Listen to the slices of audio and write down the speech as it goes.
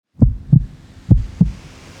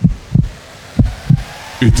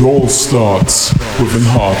It all starts with a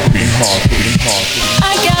heartbeat.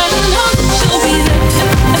 I got no choice.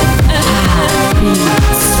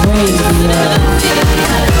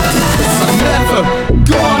 I'm never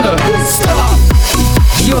gonna stop.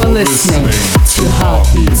 You're listening to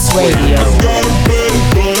Heartbeats Radio.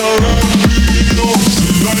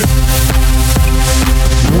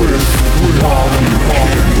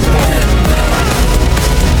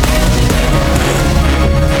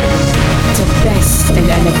 The best in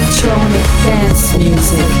electronic dance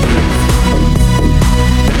music.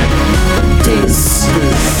 This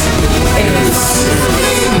is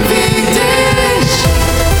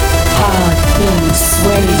Heartbeats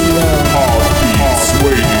Radio.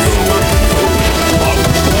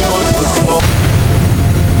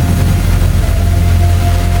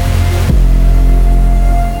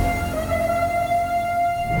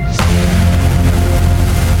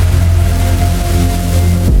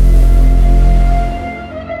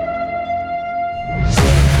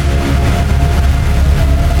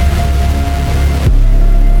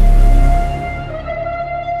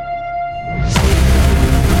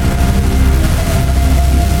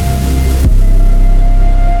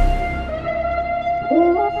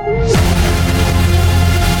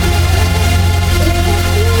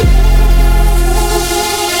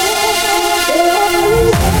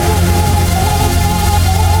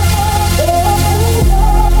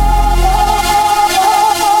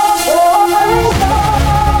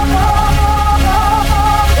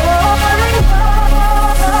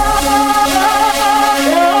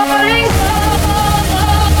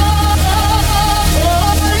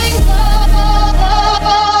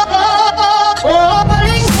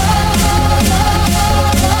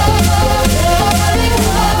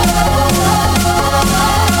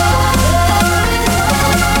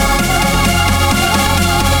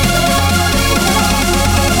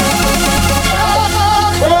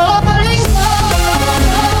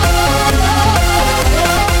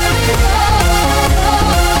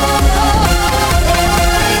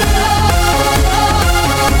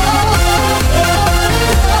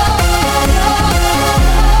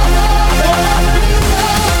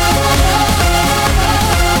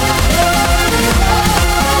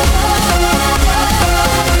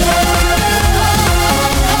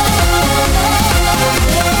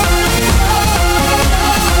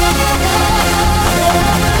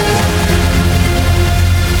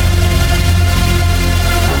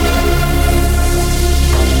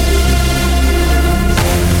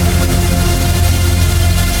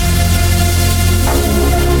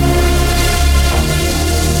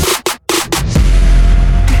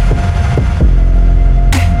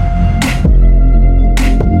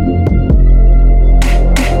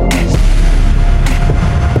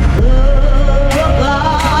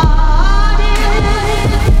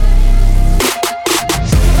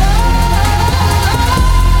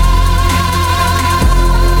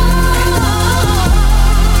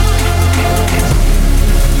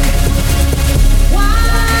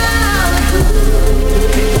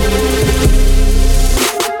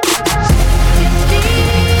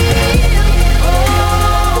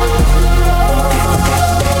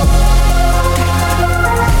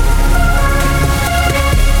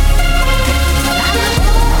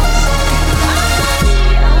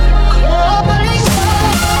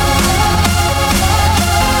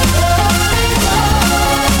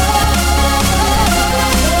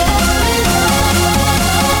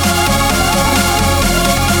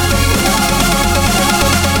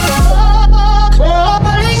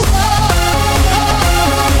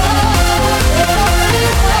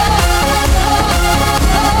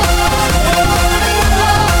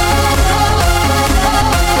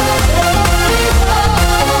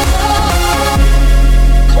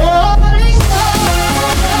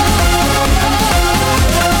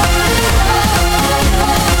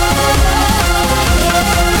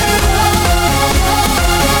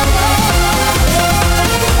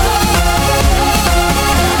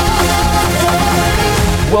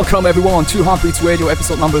 Welcome everyone to Heartbeats Radio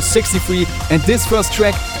episode number 63, and this first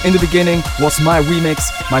track in the beginning was my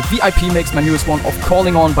remix, my VIP mix, my newest one of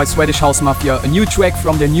Calling On by Swedish House Mafia, a new track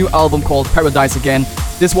from their new album called Paradise Again.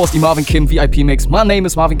 This was the Marvin Kim VIP mix. My name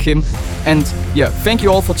is Marvin Kim, and yeah, thank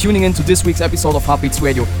you all for tuning in to this week's episode of Heartbeats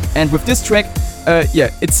Radio. And with this track,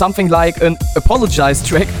 it's something like an apologize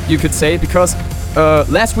track, you could say, because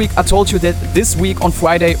last week I told you that this week on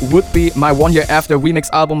Friday would be my 1 year after remix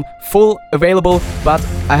album full available, but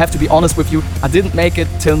I have to be honest with you, I didn't make it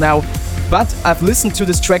till now. But I've listened to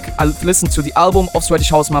this track, I've listened to the album of Swedish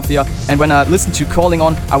House Mafia, and when I listened to Calling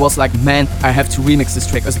On, I was like, man, I have to remix this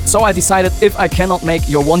track. So I decided, if I cannot make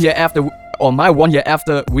your 1 year after or my 1 year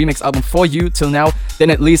after remix album for you till now, then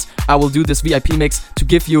at least I will do this VIP mix to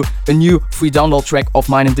give you a new free download track of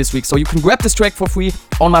mine in this week. So you can grab this track for free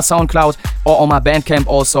on my SoundCloud or on my Bandcamp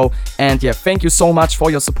also. And yeah, thank you so much for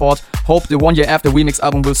your support. Hope the 1 year after remix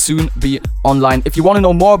album will soon be online. If you want to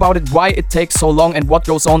know more about it, why it takes so long and what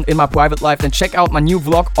goes on in my private life, then check out my new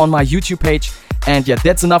vlog on my YouTube page. And yeah,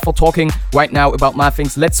 that's enough for talking right now about my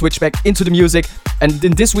things. Let's switch back into the music. And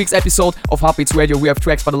in this week's episode of Heartbeats Radio, we have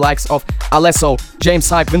tracks by the likes of Alesso, James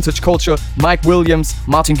Hype, Vintage Culture, Mike Williams,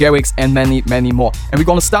 Martin Garrix, and many, many more. And we're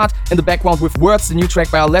gonna start in the background with Words, the new track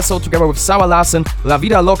by Alesso, together with Sarah Larson, La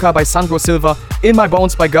Vida Loca by Sandro Silva, In My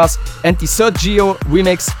Bones by Gus, and the Sergio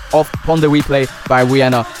remix of Pon the Replay by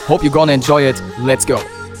Rihanna. Hope you're gonna enjoy it. Let's go.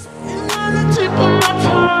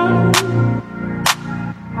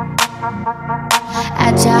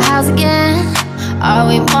 At your house again, are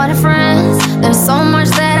we more than friends? There's so much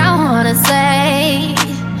that I wanna say,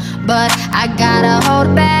 but I gotta hold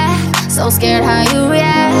it back. So scared how you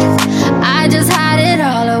react, I just hide it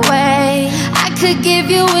all away. I could give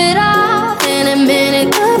you it all, any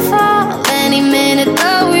minute could fall, any minute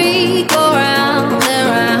the week go round and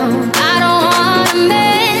round. I don't wanna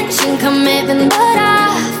mention commitment, but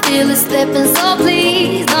I feel it slipping, so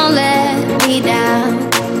please don't let me down.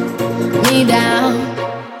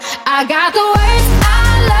 I got the words I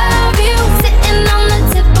love you sitting on the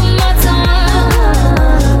tip of my tongue.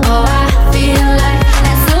 Oh, I feel like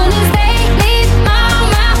as soon as they leave my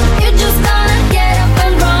mouth, you're just gonna get up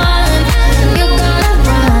and run. You're gonna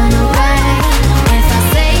run away. If I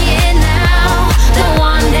say it now, then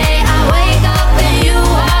one day I wake up and you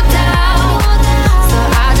walked out. So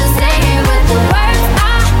I'll just say it with the words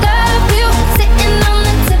I love you sitting on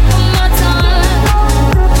the tip of my tongue.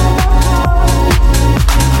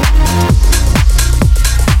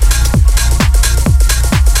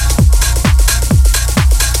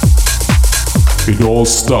 It all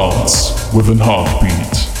starts with an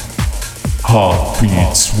heartbeat.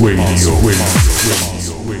 Heartbeats Radio. Oh,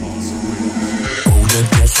 that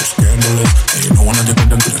dress so scandalous, and you know when I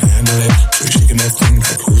depend on to handle it. So you're shaking that thing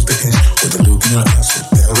like who's the hit? With the look in your eyes, so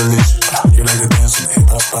devilish. You like to dance in hip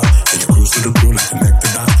hop pop, and you cruise to the crew like a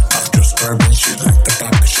nectar. Not just urban, she like the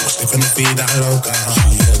pop, and she was sniffing the feet out loca.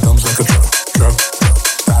 She had thumbs like a truck.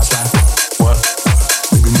 Fast like what?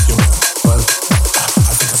 Baby, make your what?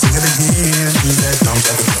 I think I sing it again. She had thumbs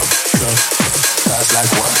like a truck. Fast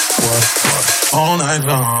like what? All night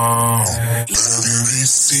long. Let me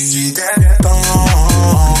see that thong.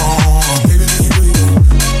 Baby,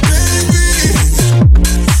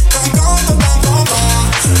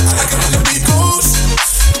 I like it when the beat goes.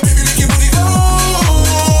 Baby, make your booty go.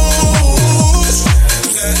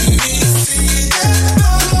 Let me see that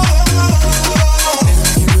thong.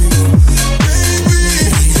 Baby,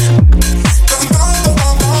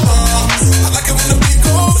 I like it when the beat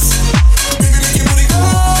goes. Baby, make your booty go.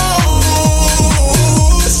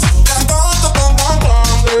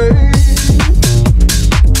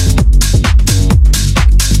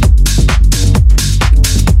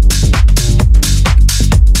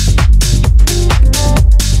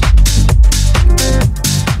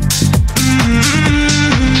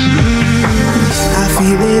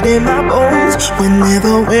 In my bones,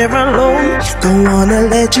 whenever we're alone, don't wanna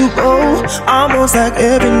let you go, almost like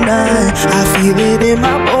every night. I feel it in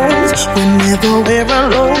my bones, whenever we're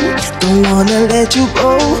alone, don't wanna let you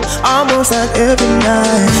go, almost like every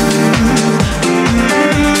night.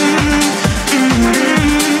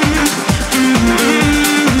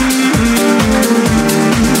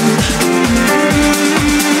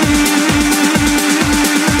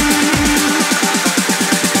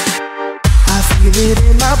 It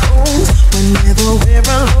in my bones, whenever we're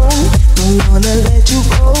alone, don't wanna let you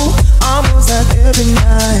go, almost like every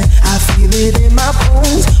night. I feel it in my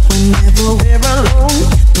bones, whenever we're alone,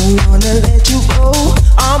 don't wanna let you go,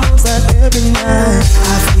 almost like every night.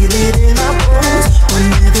 I feel it in my bones,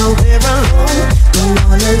 whenever we're alone, don't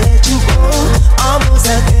wanna let you go, almost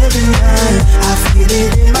like every night. I feel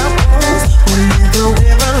it in my bones, whenever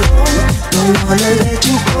we're alone, don't wanna let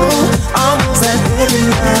you go, almost like every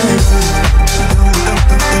night.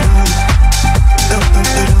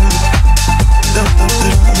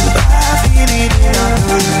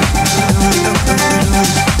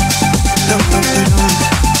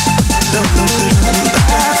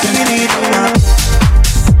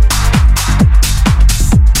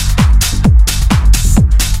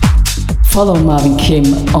 Follow Marvin Kim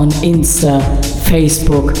on Insta,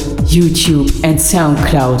 Facebook, YouTube and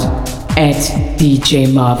SoundCloud at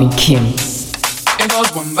DJ Marvin Kim. It goes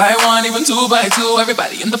goes 1 by 1, even 2 by 2.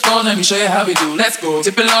 Everybody in the floor, let me show you how we do. Let's go.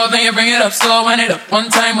 Tip it low, then you bring it up slow. Wind it up one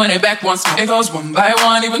time, wind it back once more. It goes 1 by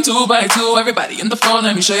 1, even 2 by 2. Everybody in the floor,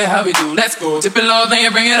 let me show you how we do. Let's go. Tip it low, then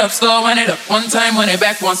you bring it up slow. Wind it up one time, wind it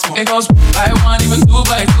back once more. It goes 1 by 1, even 2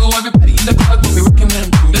 by 2. Everybody in the club, we'll be rocking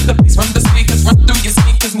them too. Let the bass from the speakers run through your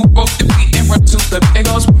sneakers. Move both your feet and run to the beat. It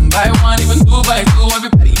goes 1 by 1, even 2 by 2.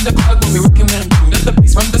 Everybody in the club, we'll be rocking them too. Let the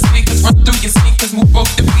bass from the speakers run through your sneakers. Move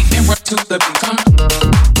both your feet and run to the beat. Come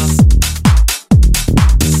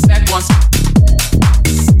back once.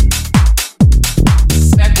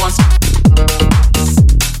 Back once.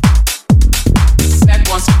 Back once. Back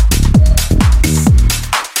once.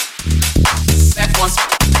 Back once.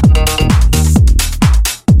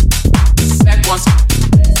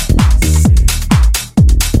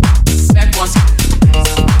 Back once.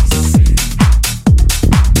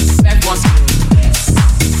 Back once.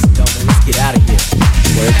 Yo, man, let's get out of here.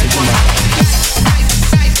 Word to the mother.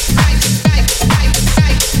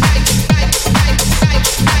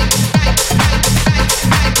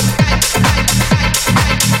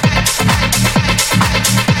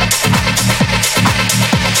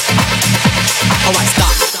 Alright,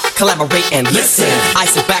 stop, collaborate and listen. I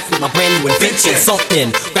sit back with my brand new invention.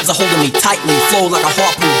 Something grabs a hold of me tightly, flow like a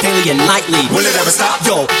harpoon daily and nightly. Will it ever stop?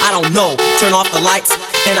 Yo, I don't know. Turn off the lights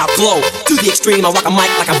and I'll glow. To the extreme, I rock a mic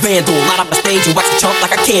like a vandal. Light up the stage and wax a chump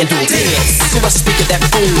like a candle. Dance to a speaker that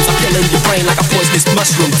booms. I'm killing your brain like a poisonous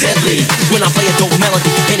mushroom. Deadly. When I play a dope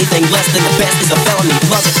melody, anything less than the best is a felony.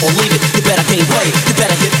 Love it or leave it, you better gain weight. You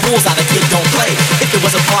better hit fools out, the kid don't play. If it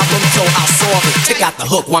was a problem, so I'll solve it. Check out the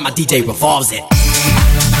hook while my DJ revolves it.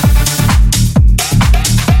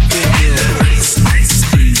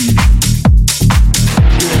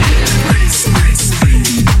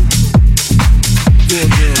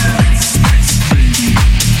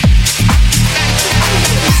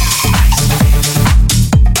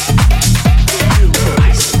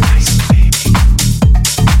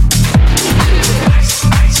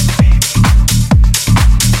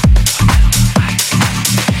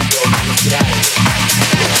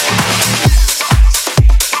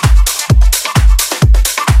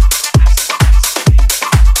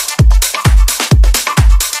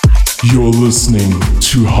 You're listening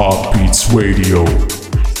to Heartbeats Radio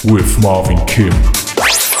with Marvin Kim.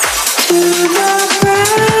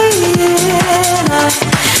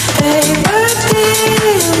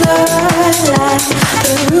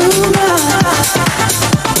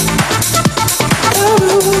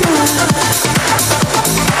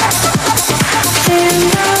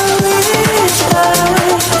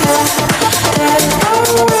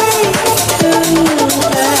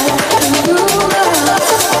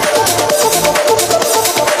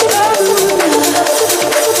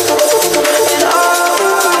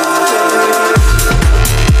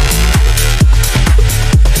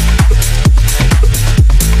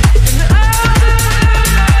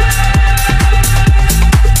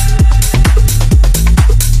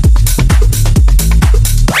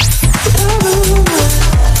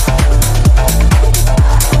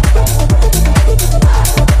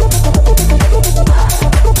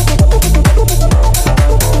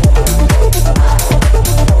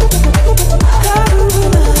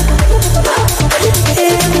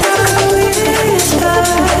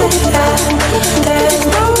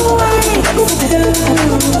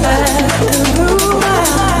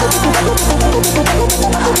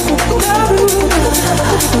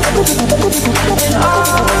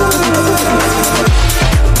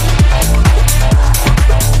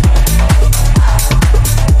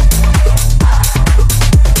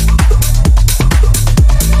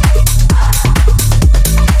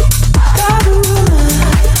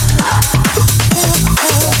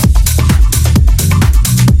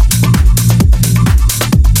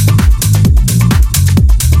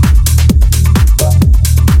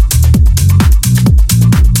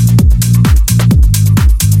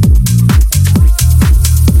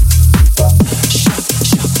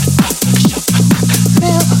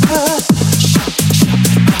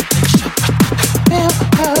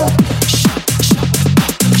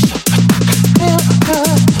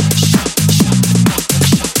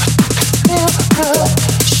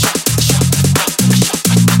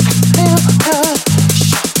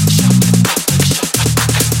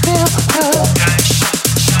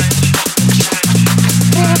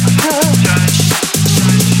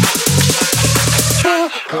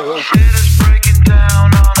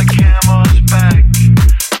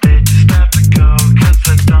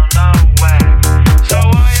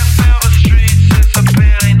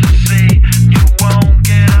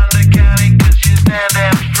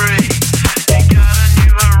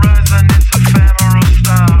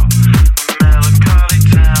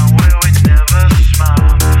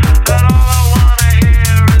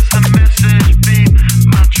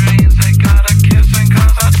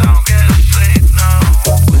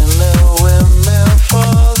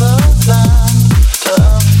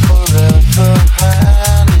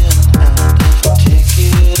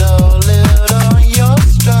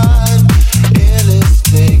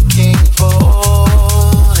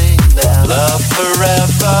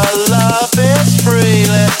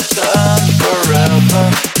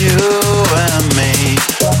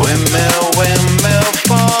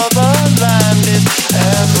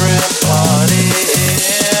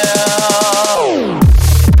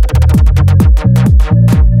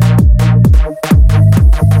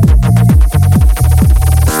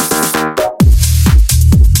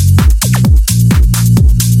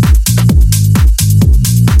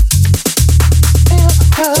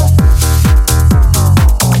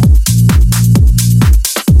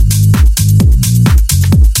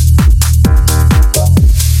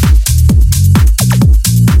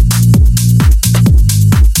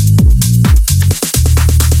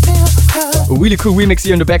 really cool remix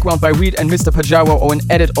here in the background by Reed and Mr. Pajaro, or an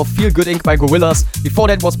edit of Feel Good Inc. by Gorillaz. Before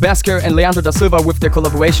that was Basker and Leandro da Silva with their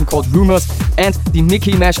collaboration called Rumors, and the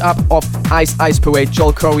Nicki mashup of Ice Ice Parade,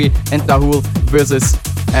 Joel Corey and Dahul versus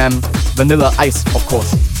Vanilla Ice, of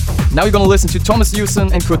course. Now you're gonna listen to Thomas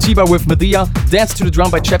Houston and Kurtiba with Medea, Dance to the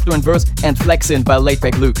Drum by Chapter and Verse, and Flexin' by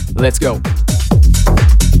Laidback Luke. Let's go.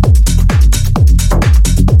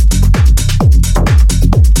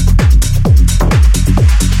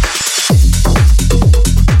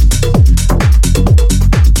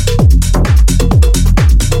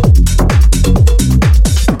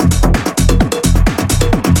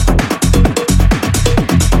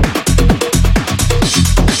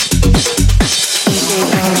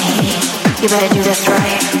 You better do this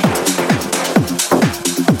right.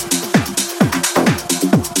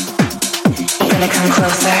 You're gonna come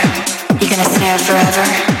closer. You're gonna stare forever.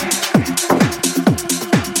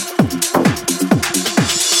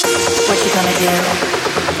 What you gonna do?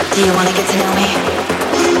 Do you wanna get to know me?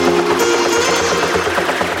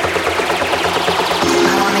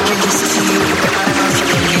 I wanna give this to you. I don't know if you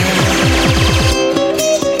can hear me.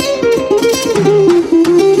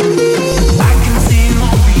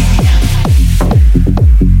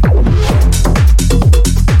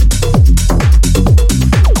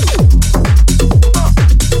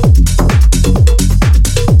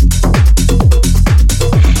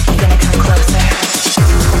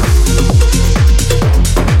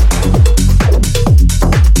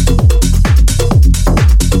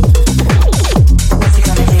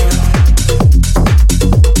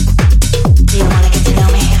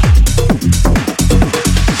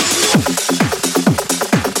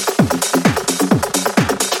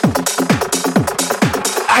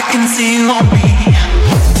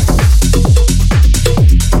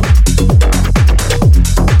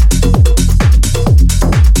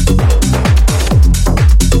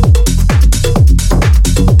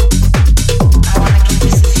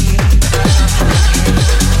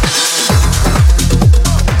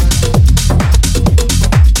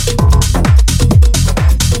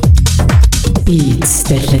 Beats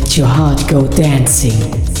that let your heart go dancing.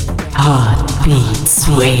 Heartbeats,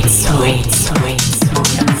 wait.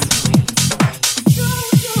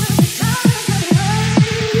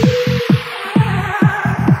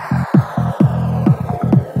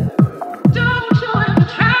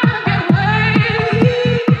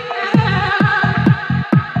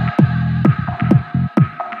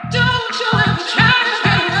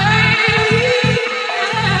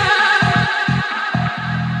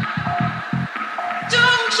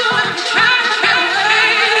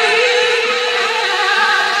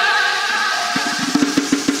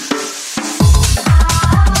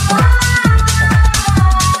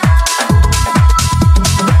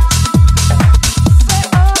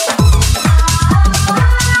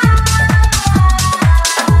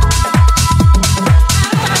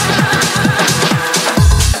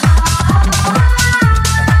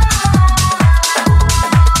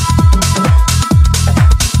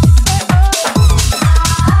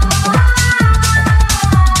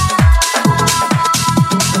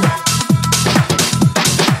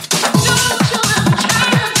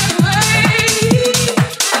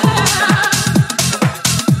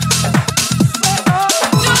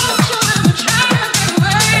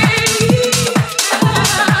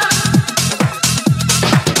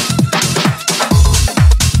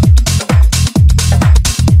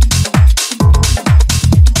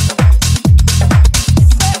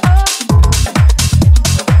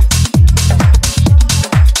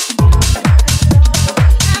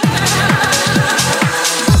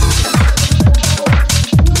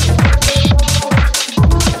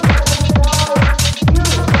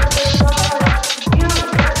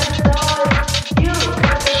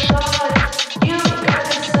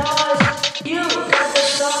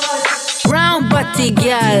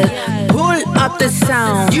 girl, pull up the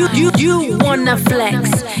sound. You wanna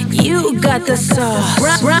flex, you got the sauce.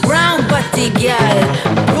 Brown body girl,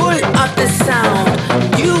 pull up the sound.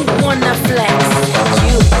 You wanna flex,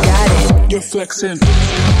 you got it. You're flexing.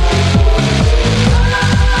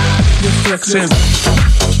 You're flexing.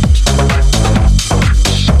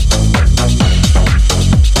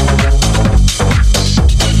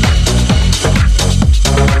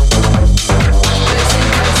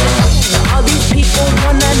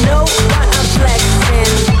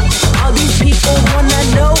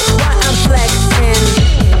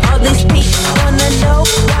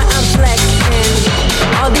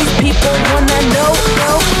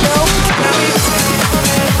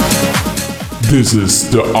 This is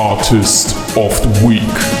the artist of the week.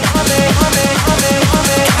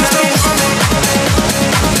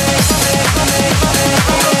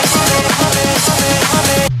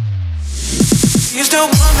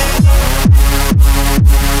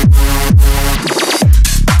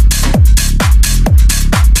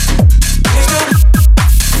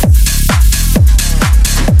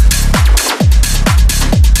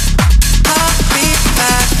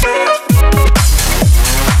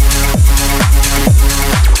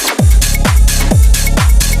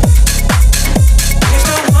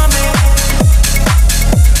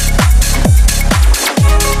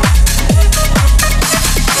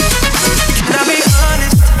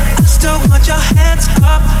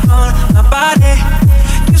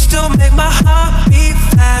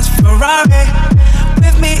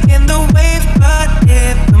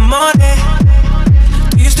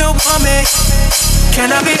 Can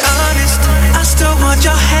I be honest? I still want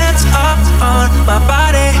your hands up on my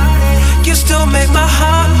body. You still make my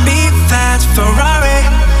heart beat fast. Ferrari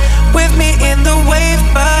with me in the wave,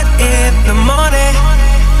 but in the morning.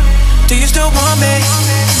 Do you still want me?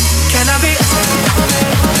 Can I be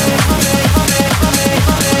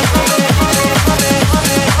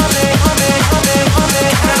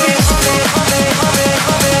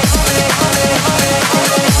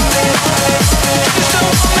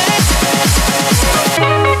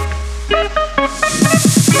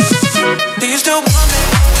Do you still want me?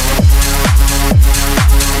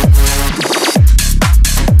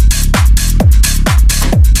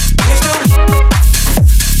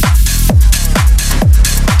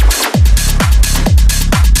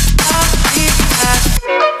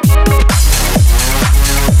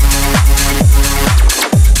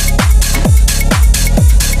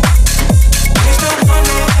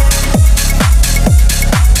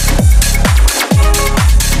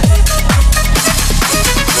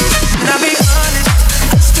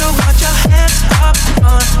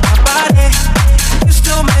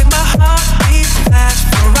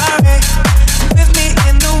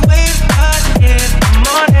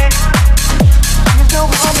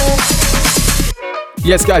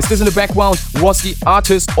 Yes, guys, this in the background was the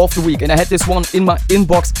artist of the week, and I had this one in my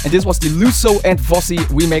inbox, and this was the Lusso and Vossi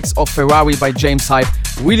remix of Ferrari by James Hype.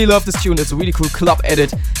 Really love this tune, it's a really cool club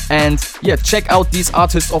edit, and yeah, check out these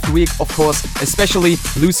artists of the week, of course, especially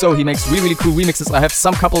Lusso. He makes really cool remixes. I have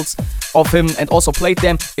some couples of him and also played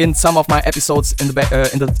them in some of my episodes in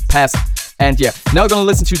the past. And yeah, now gonna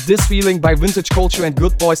listen to This Feeling by Vintage Culture and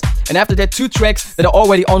Good Boys. And after that, 2 tracks that are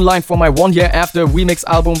already online for my 1 year after remix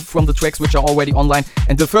album from the tracks which are already online.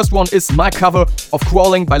 And the first one is my cover of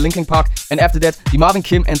Crawling by Linkin Park. And after that, the Marvin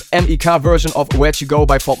Kim and MEK version of Where'd You Go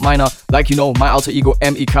by Fort Minor. Like you know, my alter ego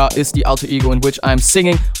MEK is the alter ego in which I'm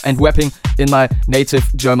singing and rapping in my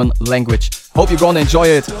native German language. Hope you're gonna enjoy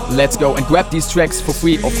it. Let's go and grab these tracks for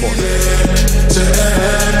free, of course.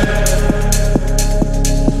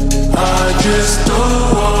 I just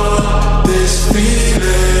don't want this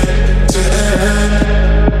feeling to end.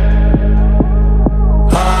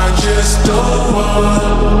 I just don't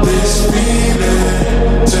want this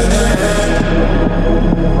feeling to end.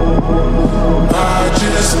 I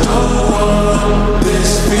just don't want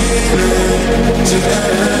this feeling to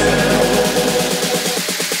end.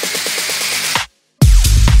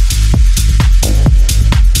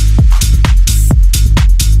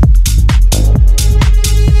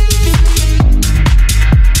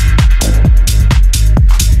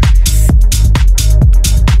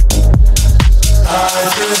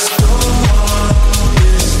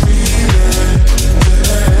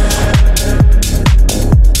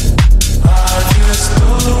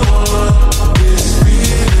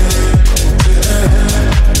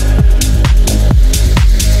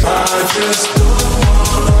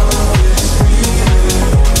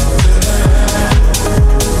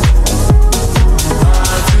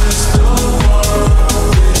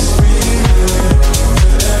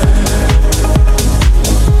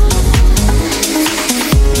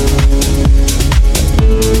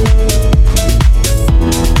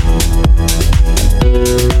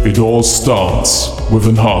 It all starts with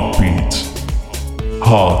an heartbeat.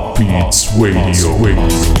 Heartbeats Radio.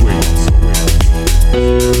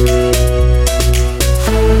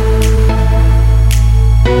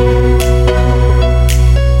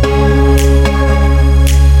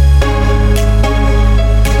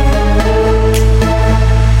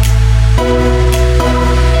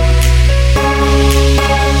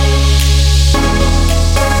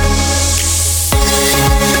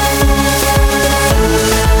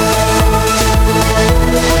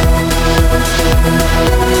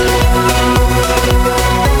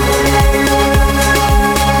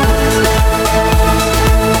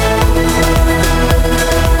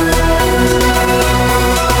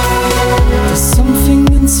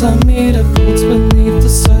 Inside me that floats beneath the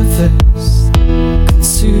surface,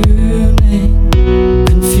 consuming,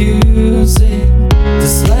 confusing.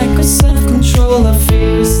 This lack of self-control I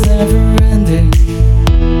fear is never ending,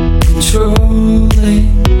 controlling.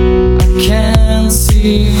 I can't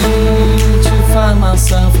seem to find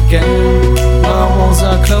myself again. My walls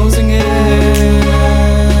are closing in.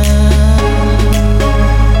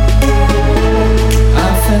 I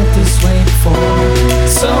felt this way before,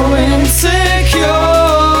 so insecure.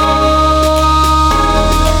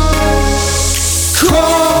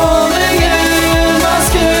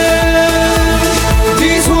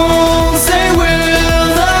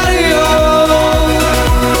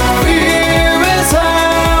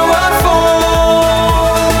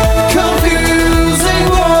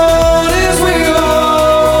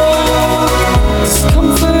 Come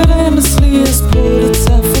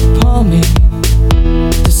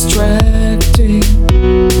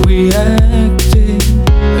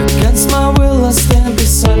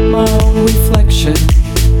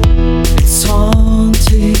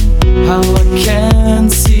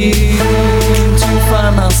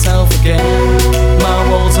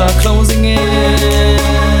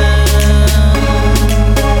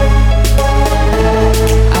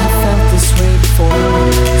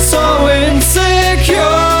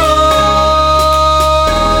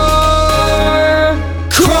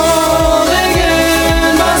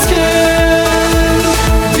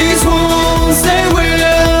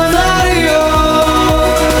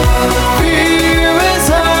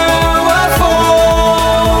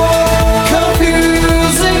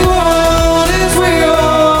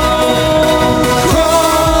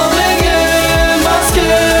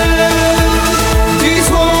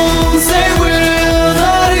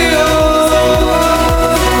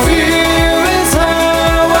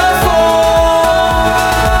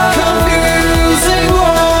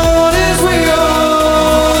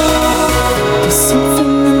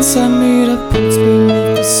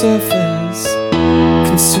surface,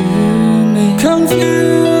 consuming,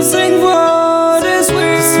 confusing what is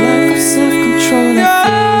weird. This lack of self-control that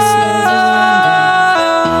feels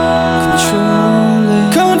controlling,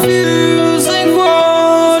 confusing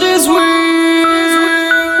what is weird.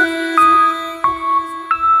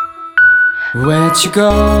 Where'd you go?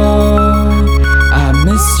 I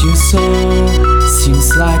miss you so.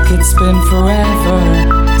 Seems like it's been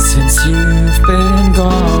forever since you've been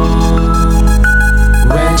gone.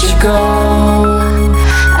 Where'd you go?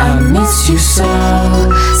 I miss you so.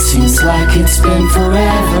 Seems like it's been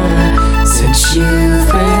forever since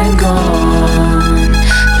you've been gone.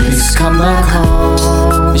 Please come back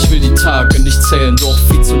home. Ich will die Tage nicht zählen, doch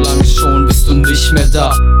viel zu lange schon bist du nicht mehr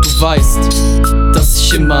da. Du weißt, dass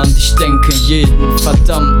ich immer an dich denke, jeden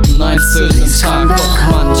verdammten einzelnen Tag. Doch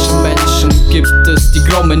manche Menschen gibt es, die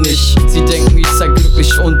glauben mir nicht. Sie denken, ich sei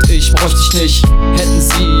glücklich und ich bräuchte dich nicht. Hätten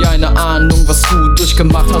sie eine Ahnung, was du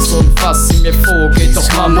durchgemacht hast und was in mir vorgeht. Doch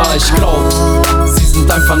Mama, ich glaub, sie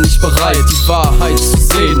sind einfach nicht bereit, die Wahrheit zu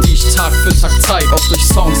sehen, die ich Tag für Tag zeig. Ob durch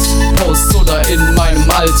Songs, Posts oder in meinem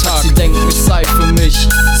Alltag. Sie denken, ich sei für mich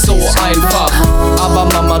so einfach. Aber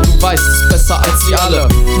Mama, du weißt es besser als sie alle.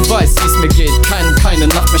 Du weißt, wie es mir geht, keine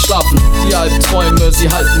Nacht mehr schlafen. Die Albträume, sie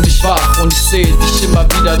halten mich wach. Und ich sehe dich immer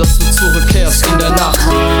wieder, dass du zurückkehrst in der Nacht.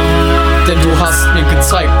 Denn du hast mir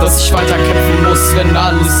gezeigt, dass ich weiterkämpfen muss, wenn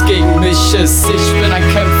alles gegen mich ist. Ich bin ein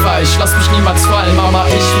Kämpfer, ich lass mich niemals fallen. Mama,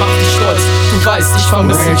 ich mach dich stolz, du weißt, ich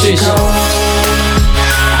vermisse dich. I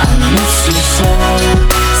miss you so.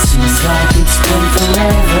 Seems like it's been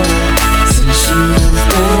forever since you've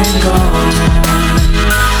been gone.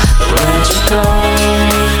 Where'd you go?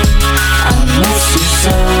 I miss you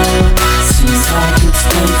so. Seems like it's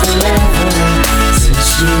been forever since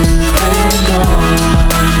you've been gone.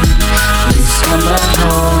 Please come back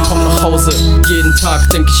home. Komm nach Hause, jeden Tag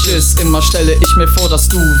denk ich es. Immer stelle ich mir vor, dass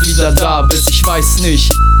du wieder da bist. Ich weiß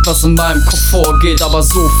nicht, was in meinem Kopf vorgeht, aber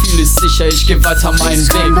so viel ist sicher, ich geh weiter meinen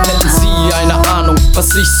Weg. Hätten sie eine Ahnung,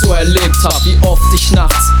 was ich so erlebt hab, wie oft ich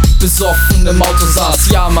nachts besoffen im Auto saß.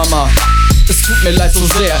 Ja, Mama, es tut mir leid so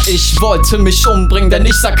sehr, ich wollte mich umbringen, denn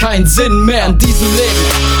ich sah keinen Sinn mehr in diesem Leben.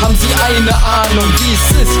 Haben sie eine Ahnung, wie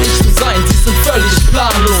es ist, ich zu sein? Sie sind völlig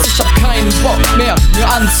planlos. Ich hab keinen Bock mehr, mir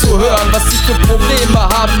anzuhören, was sie für Probleme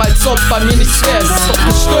haben, als ob bei mir nichts wäre. Es ist doch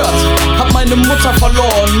gestört, hab meine Mutter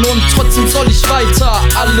verloren und trotzdem soll ich weiter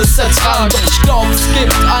alles ertragen. Doch ich glaub, es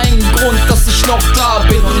gibt einen Grund, dass ich noch da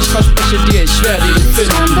bin und ich verspreche dir, ich werde ihn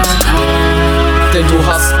finden. Denn du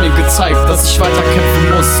hast mir gezeigt, dass ich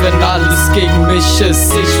weiterkämpfen muss, wenn alles gegen mich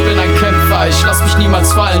ist. Ich bin ein Kämpfer, ich lass mich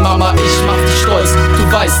niemals fallen. Mama, ich mach dich stolz,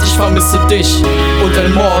 du weißt, ich vermisse dich. Und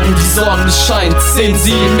wenn morgen die Sonne scheint, sehen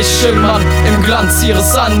sie mich schimmern im Glanz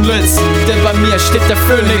ihres Antlitz. Denn bei mir steht der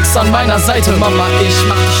Phönix an meiner Seite. Mama, ich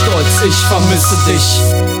mach dich stolz, ich vermisse dich.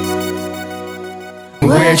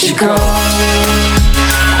 Where'd you go? I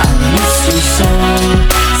miss you so.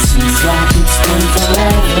 Seems like it's been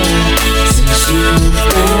forever since you've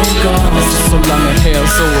been gone. Es ist so lange her,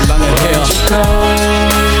 so lange her. Where'd you go?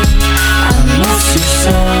 I miss you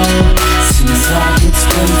so. Seems like it's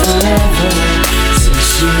been forever since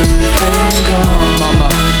you've been gone. Mama,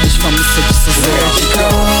 ich vermisse dich so sehr. Where'd you go?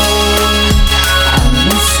 I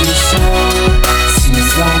miss you so.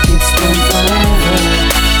 Seems like it's been forever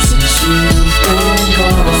since you've been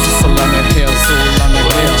gone. Es ist so lange her, so lange her.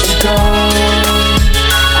 Where'd you go?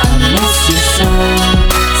 I miss you so.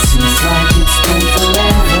 Seems like it's been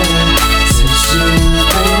forever since you've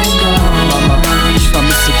been gone. Mama, ich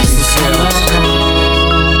vermisse dich so sehr.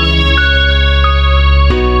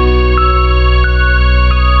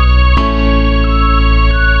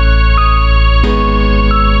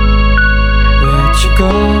 Where'd you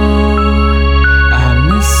go? I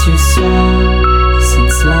miss you so.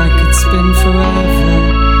 Seems like it's been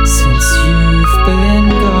forever since you've been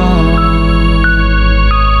gone.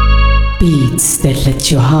 Beats that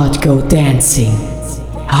let your heart go dancing.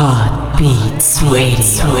 Heartbeats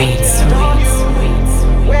Radio.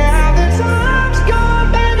 Where are the times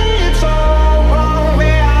gone, baby? It's all wrong.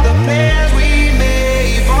 Where are the plans we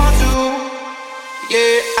made for two?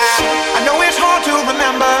 Yeah, I know it's hard to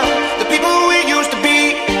remember the people we used to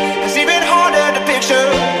be. It's even harder to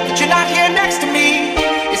picture that you're not here next to me.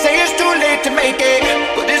 You say it's too late to make it,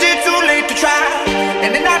 but is it too late to try?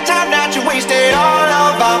 And in that time that you wasted, all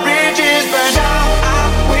of our bridges burned out.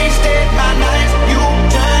 I wasted my nights. You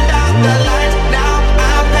turned out the lights. Now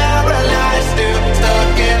I'm paralyzed.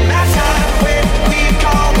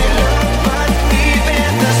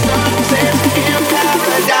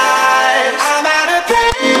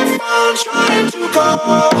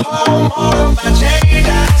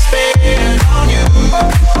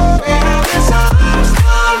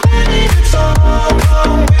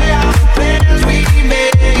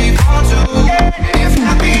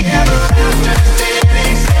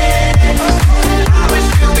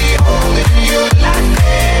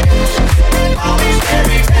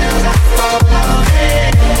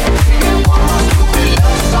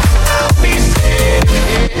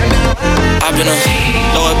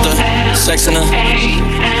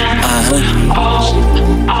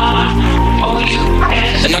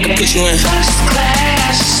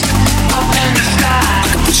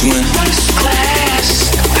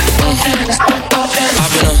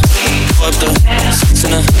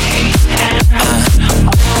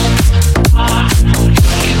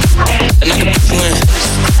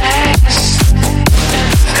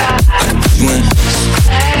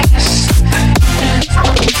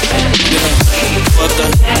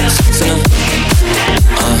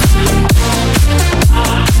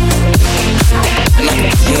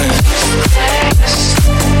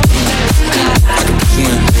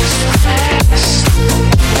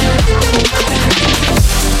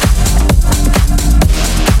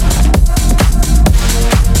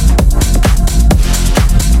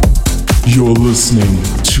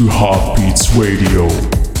 Heartbeats Radio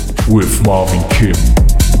with Marvin Kim.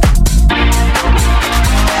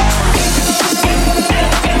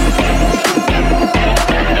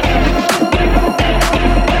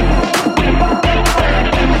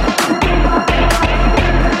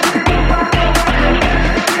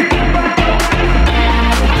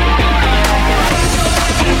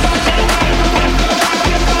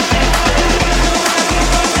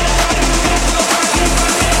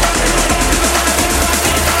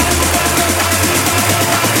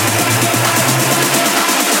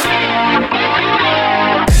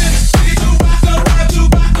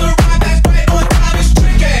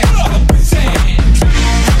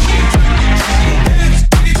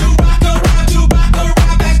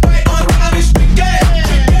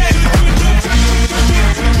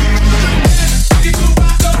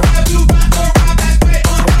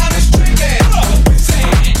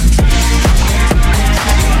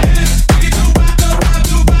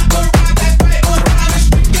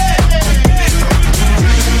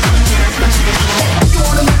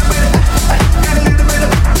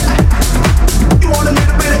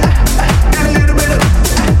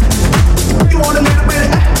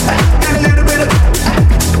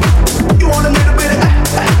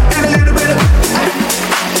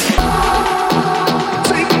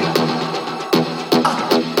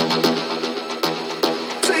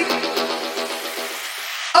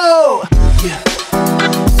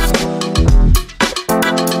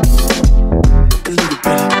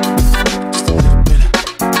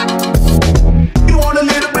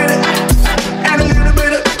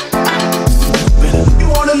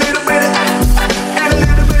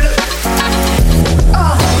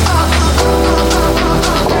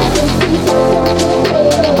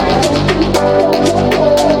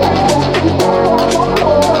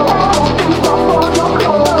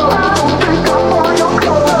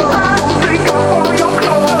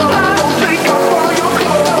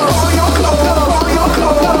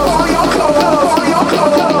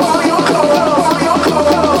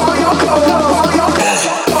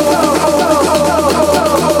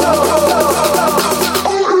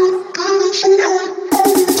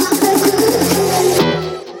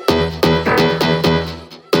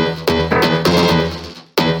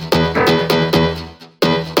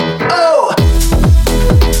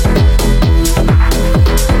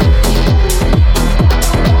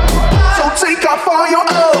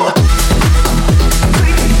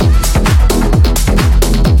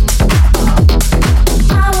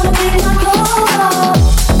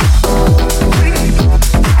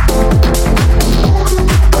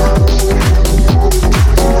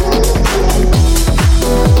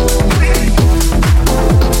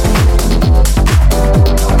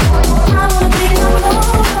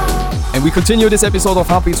 Continue this episode of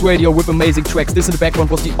Heartbeats Radio with amazing tracks. This in the background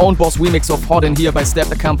was the Own Boss remix of Hot in Here by Steph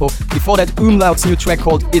Acampo. Before that, Umlaut's new track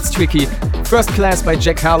called It's Tricky. First Class by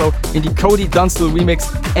Jack Harlow in the Cody Dunstall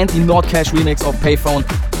remix and the Nordcash remix of Payphone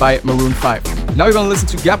by Maroon 5. Now you're gonna listen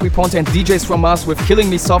to Gabri Ponte and DJs from Mars with Killing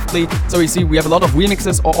Me Softly. So you see, we have a lot of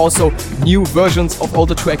remixes or also new versions of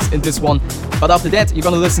older tracks in this one. But after that, you're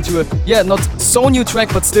gonna listen to a, not so new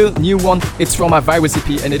track, but still new one. It's from my Virus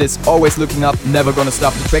EP and it is Always Looking Up, Never Gonna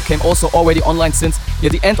Stop. The track came also already online since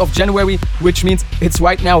the end of January, which means it's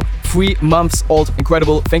right now 3 months old.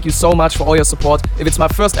 Incredible. Thank you so much for all your support. If it's my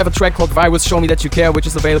first ever track called Virus, Show Me That You Care, which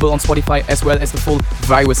is available on Spotify as well as the full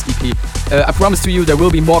Virus EP. I promise to you there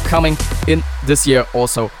will be more coming in this year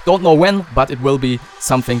also. Don't know when, but it will be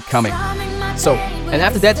something coming. So, and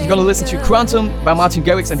after that you're gonna listen to Quantum by Martin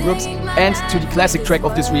Garrix and Brooks and to the classic track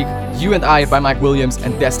of this week, You and I by Mike Williams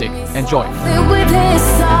and Destic. Enjoy. With this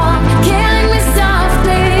song, killing me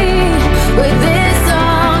softly. With this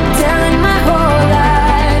song, telling my whole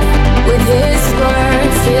life. With his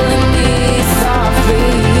words, killing me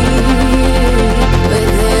softly.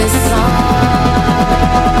 With this song.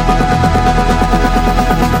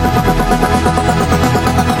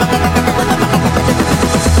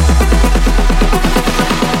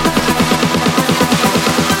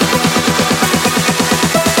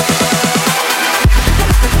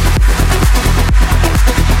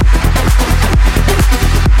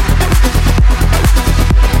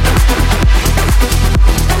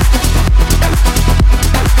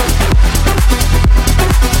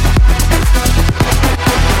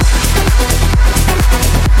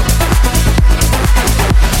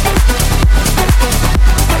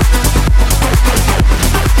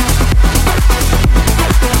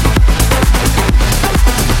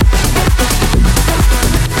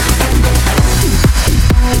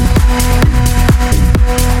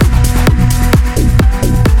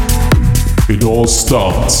 It all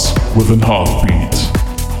starts with a heartbeat.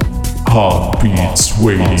 Heartbeats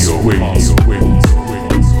Radio.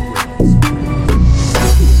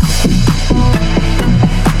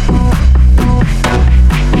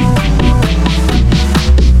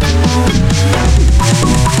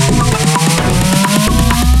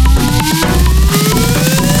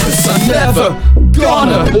 Never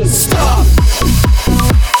gonna stop.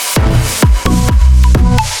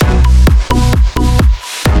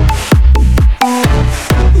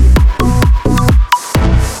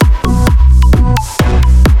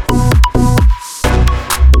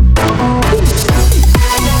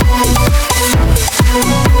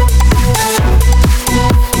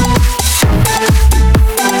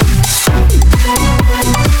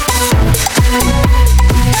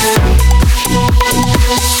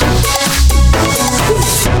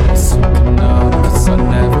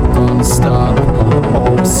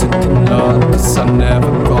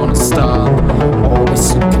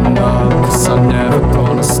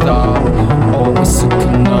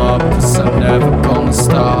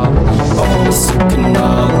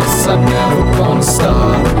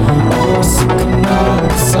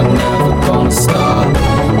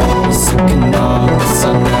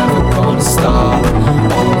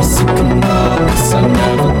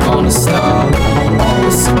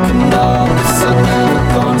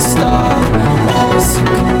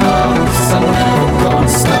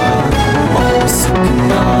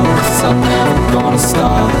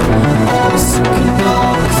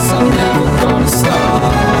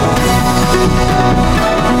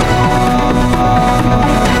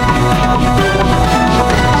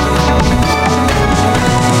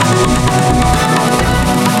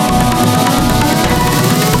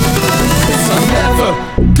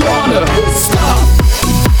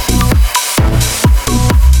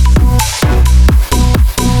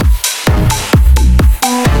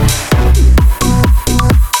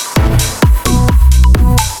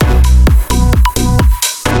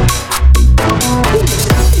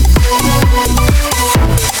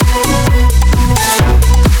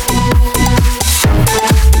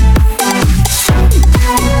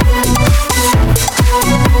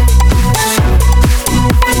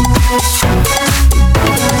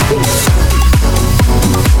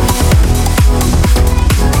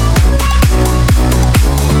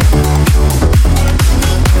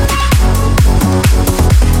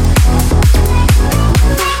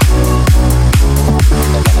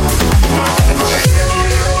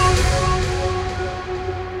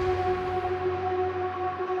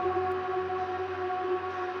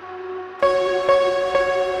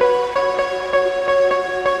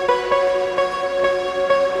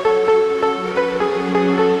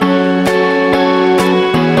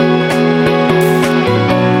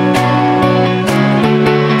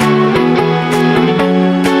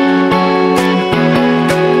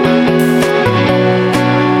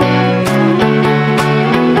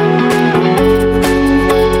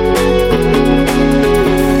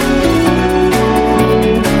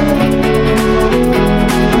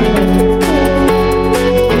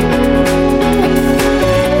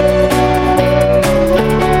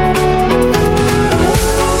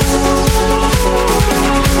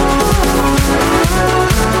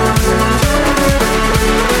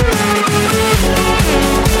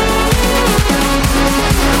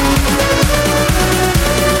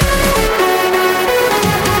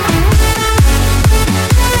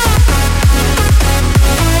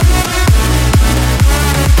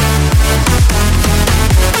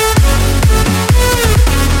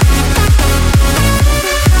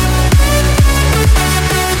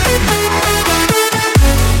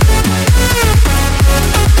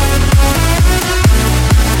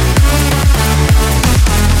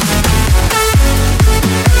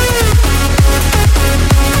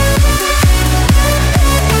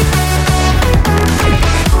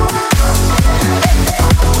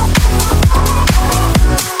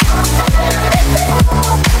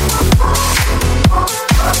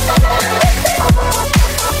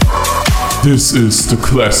 This is the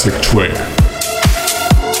classic track.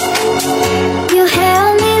 You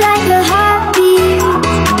held me like a heartbeat,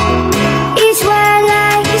 each word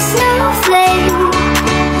like a snowflake.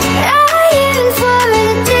 Dying for the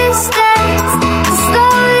distance to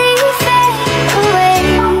slowly fade away.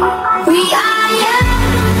 We are young,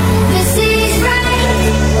 this is right.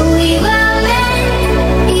 We were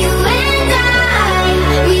meant, you and I.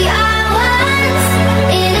 We are once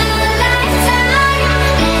in a lifetime,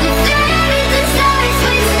 and if everything starts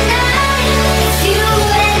with tonight.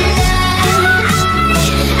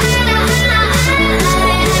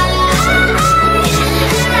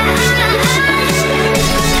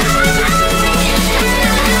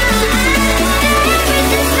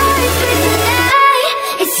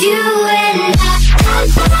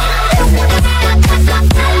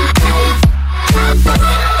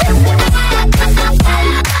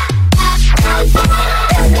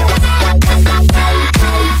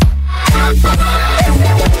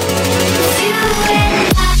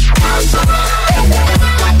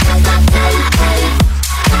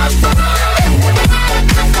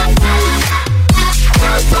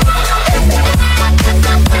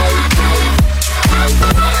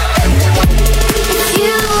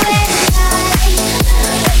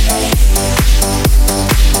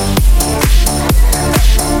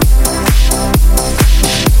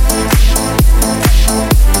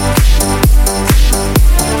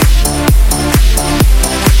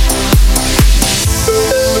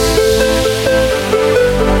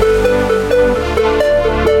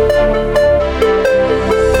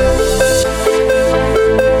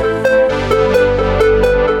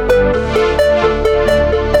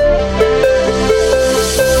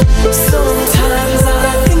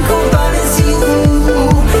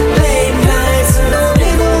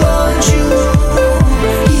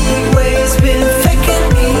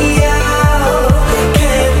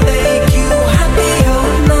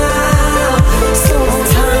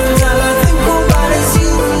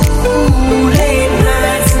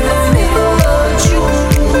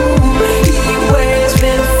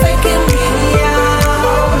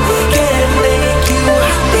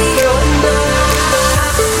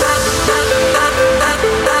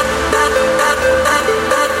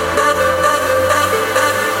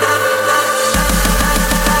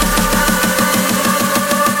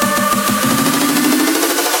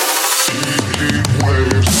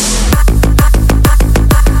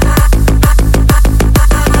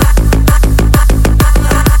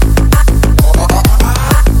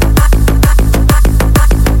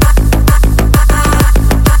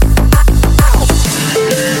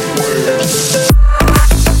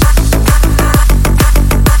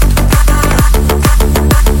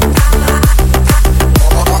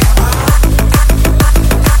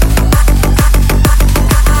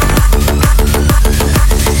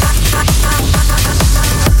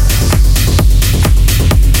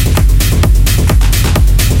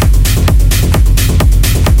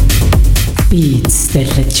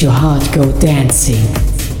 that let your heart go dancing.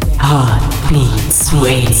 Heartbeats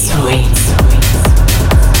Radio.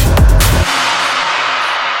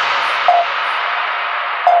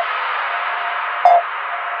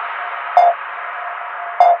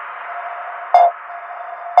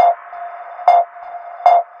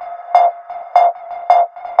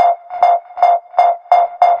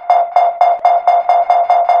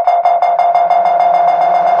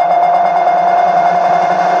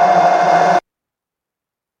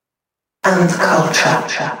 And culture.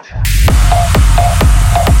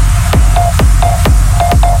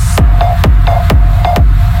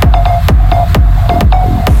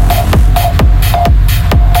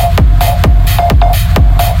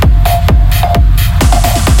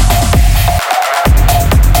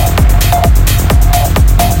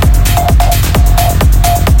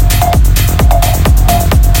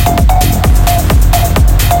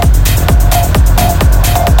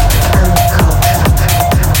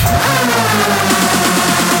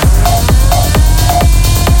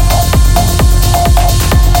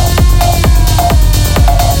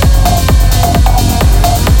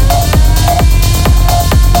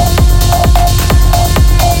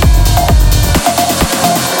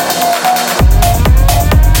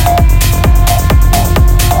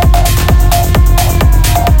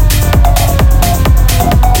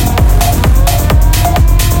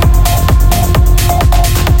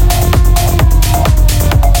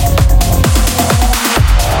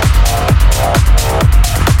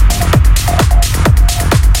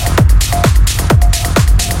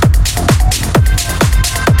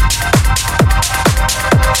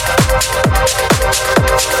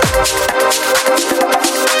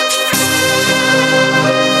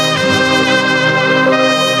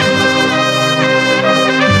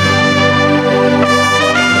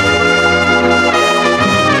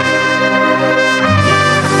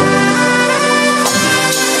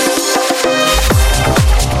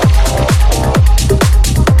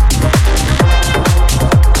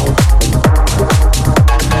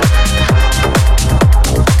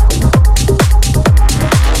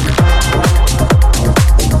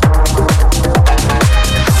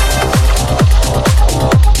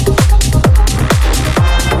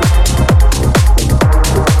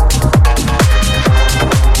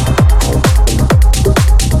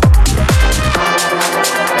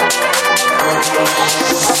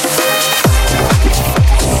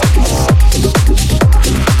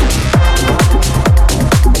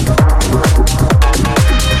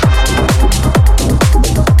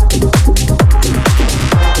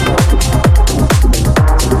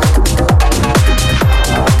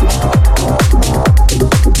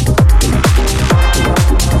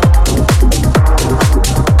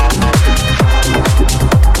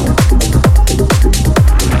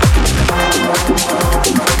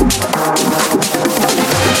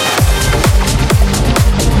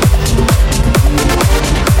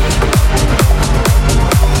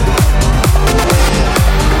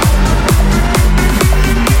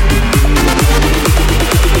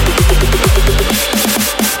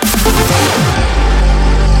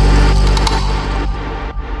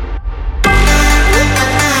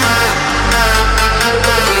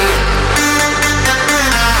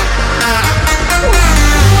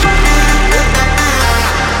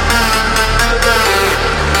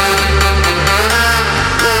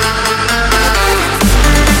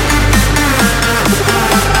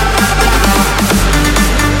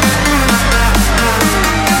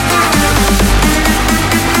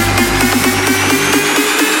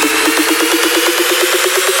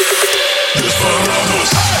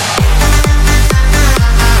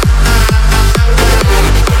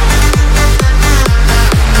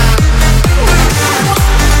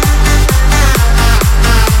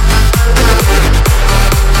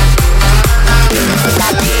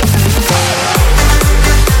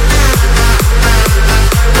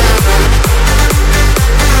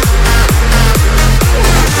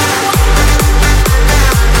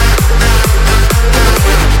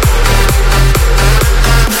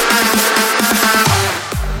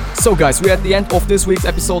 So guys, we're at the end of this week's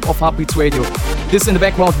episode of Heartbeats Radio. This in the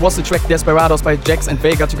background was the track Desperados by Jax and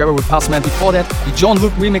Vega together with Passman. Before that, the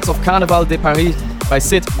Jean-Luc remix of Carnaval de Paris by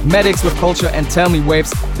Sid, Maddox with Culture and Tell Me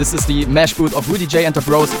Waves. This is the mash boot of Rudy J and the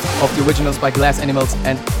Bros of the originals by Glass Animals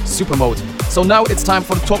and Supermode. So now it's time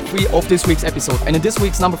for the top 3 of this week's episode. And in this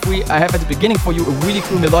week's number 3, I have at the beginning for you a really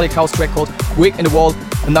cool melodic house track called Wake in the Wall.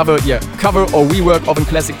 Another cover or rework of a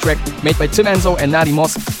classic track made by Tim Enzo and Nadi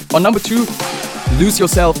Moss. On number 2, Lose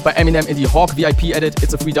Yourself by Eminem in the Hawk VIP edit.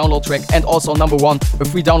 It's a free download track. And also number 1, a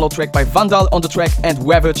free download track by Vandal on the track and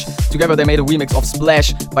Ravage. Together they made a remix of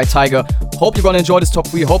Splash by Tiger. Hope you're gonna enjoy this top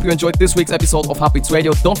 3. Hope you enjoyed this week's episode of Heartbeats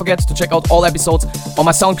Radio. Don't forget to check out all episodes on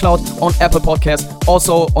my SoundCloud, on Apple Podcasts.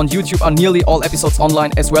 Also on YouTube are nearly all episodes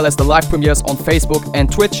online, as well as the live premieres on Facebook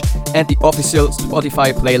and Twitch, and the official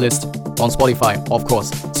Spotify playlist on Spotify, of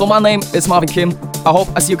course. So my name is Marvin Kim. I hope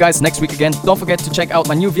I see you guys next week again. Don't forget to check out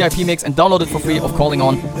my new VIP mix and download it for free of Calling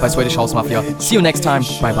On by Swedish House Mafia. See you next time.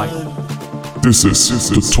 Bye bye. This is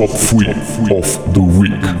the top 3 of the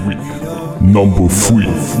week. Number 3.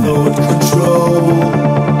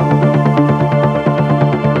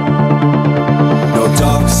 No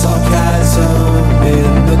dark sarcasm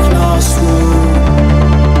in the classroom.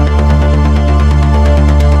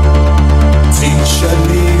 Teacher,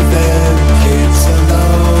 leave them kids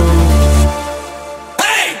alone.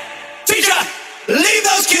 Hey! Teacher! Leave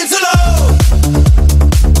those kids alone!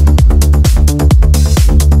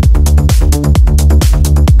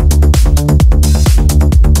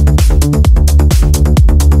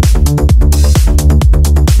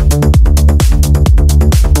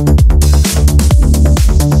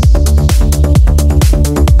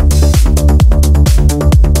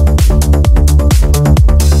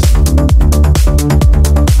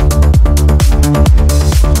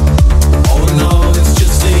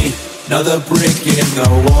 Another brick in the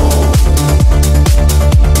wall.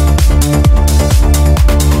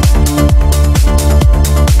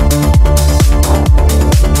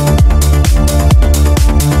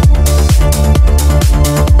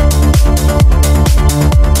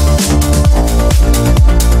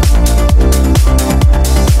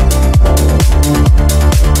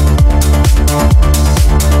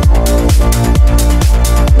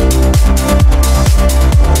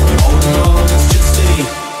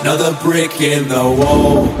 Another brick in the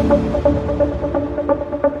wall.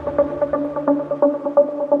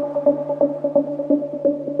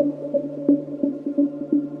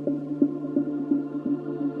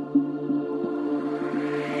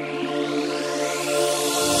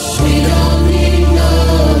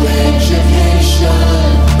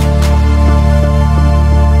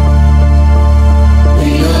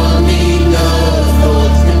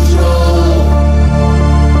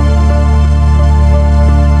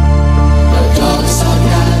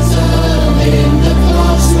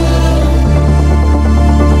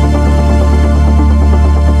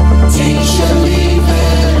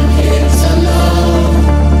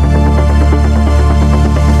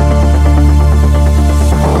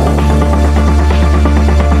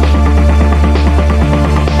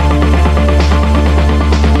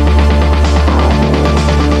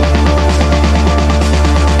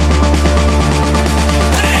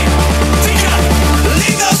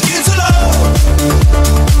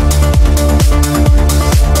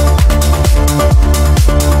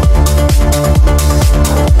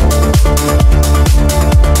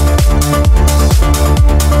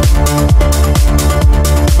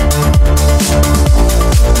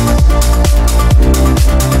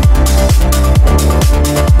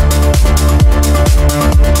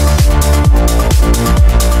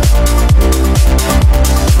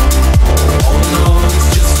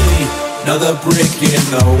 Another brick in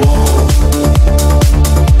the wall.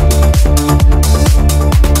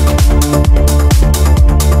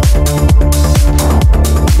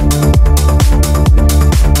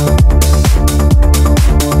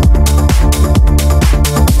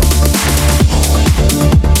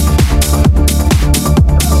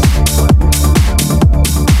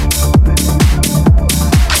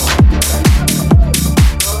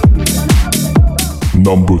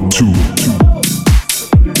 Number 2.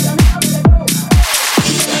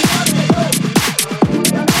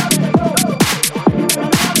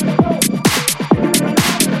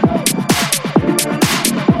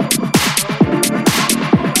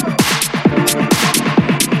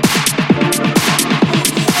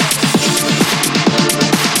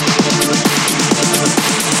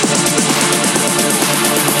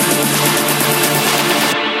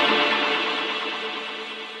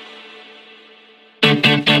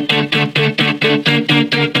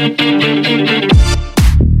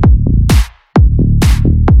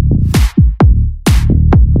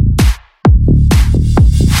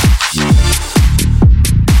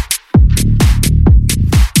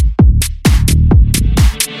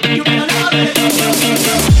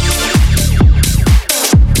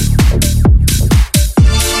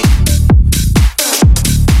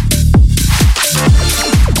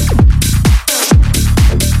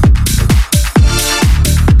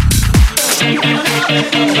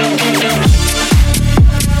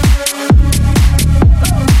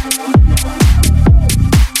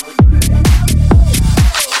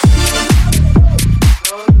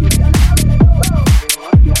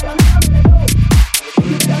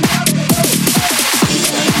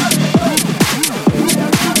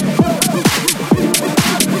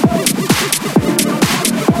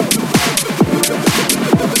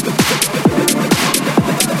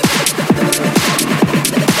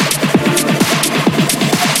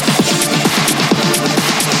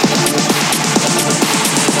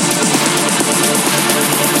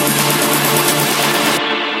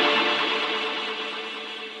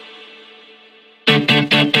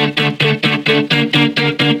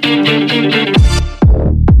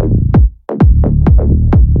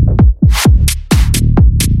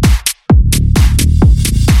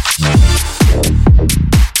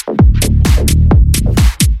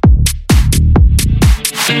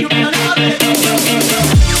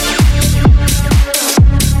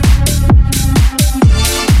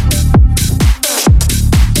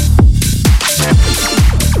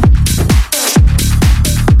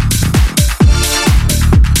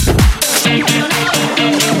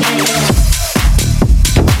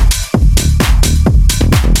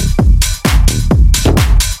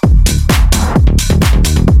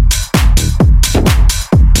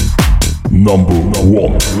 Number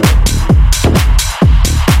 1.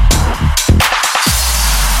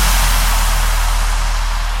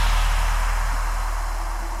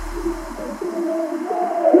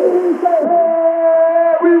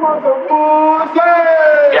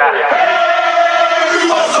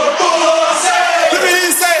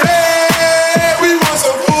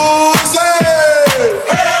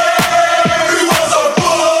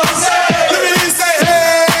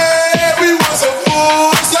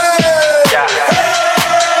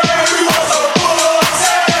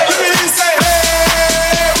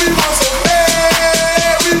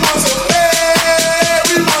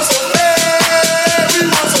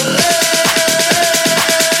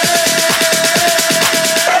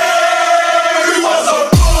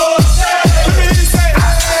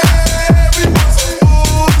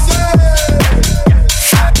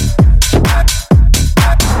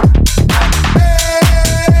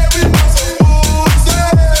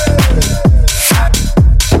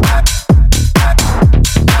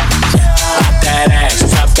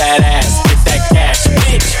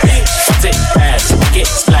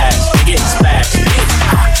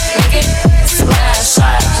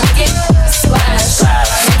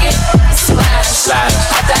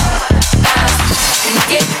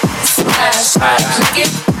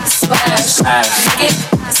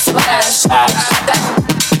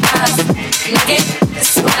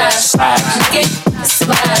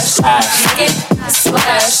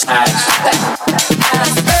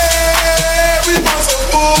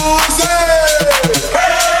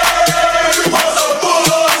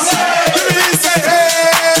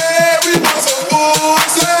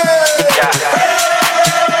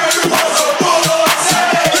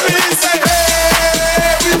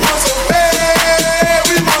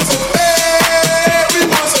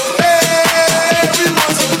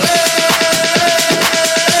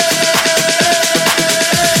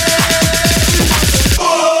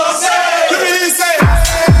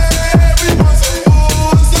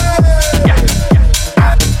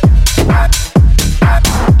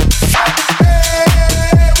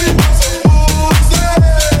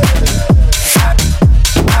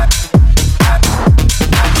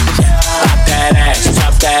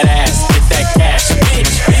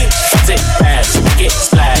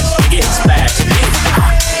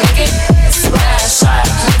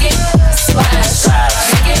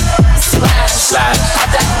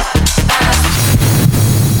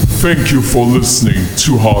 Thank you for listening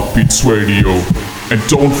to Heartbeats Radio. And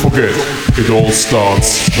don't forget, it all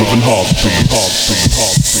starts with a heartbeat.